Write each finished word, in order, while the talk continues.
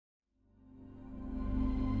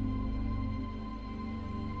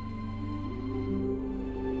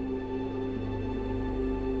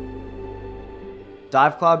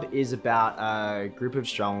Dive Club is about a group of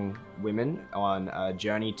strong women on a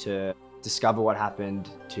journey to discover what happened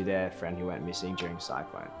to their friend who went missing during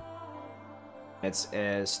Cyclone. It's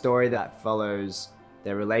a story that follows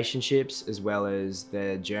their relationships as well as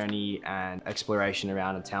their journey and exploration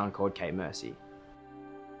around a town called Cape Mercy.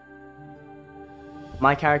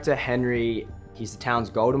 My character, Henry, he's the town's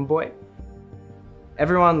golden boy.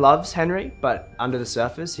 Everyone loves Henry, but under the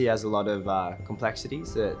surface, he has a lot of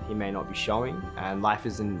complexities that he may not be showing, and life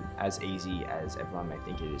isn't as easy as everyone may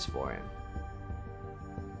think it is for him.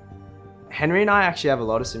 Henry and I actually have a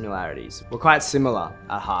lot of similarities. We're quite similar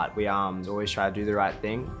at heart. We always try to do the right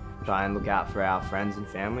thing, try and look out for our friends and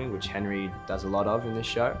family, which Henry does a lot of in this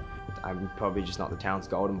show. I'm probably just not the town's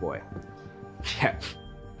golden boy. Yeah.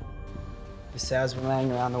 The sail's been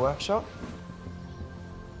laying around the workshop.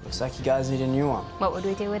 Looks like you guys need a new one. What would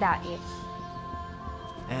we do without you?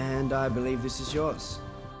 And I believe this is yours.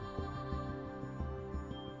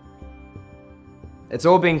 It's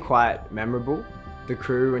all been quite memorable. The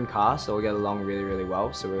crew and cast all get along really, really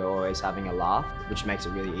well, so we're always having a laugh, which makes it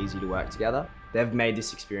really easy to work together. They've made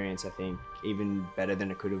this experience, I think, even better than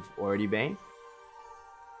it could have already been.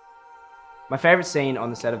 My favourite scene on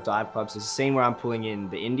the set of Dive Clubs is the scene where I'm pulling in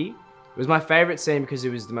the Indy. It was my favourite scene because it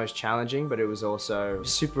was the most challenging, but it was also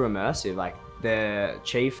super immersive. Like, the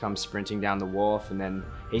chief comes sprinting down the wharf and then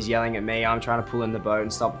he's yelling at me, I'm trying to pull in the boat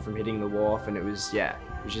and stop it from hitting the wharf, and I was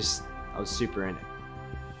super in it.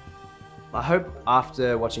 I hope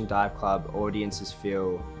after watching Dive Club, audiences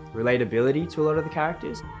feel relatability to a lot of the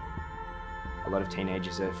characters. A lot of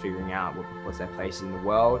teenagers are figuring out what's their place in the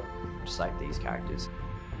world, just like these characters.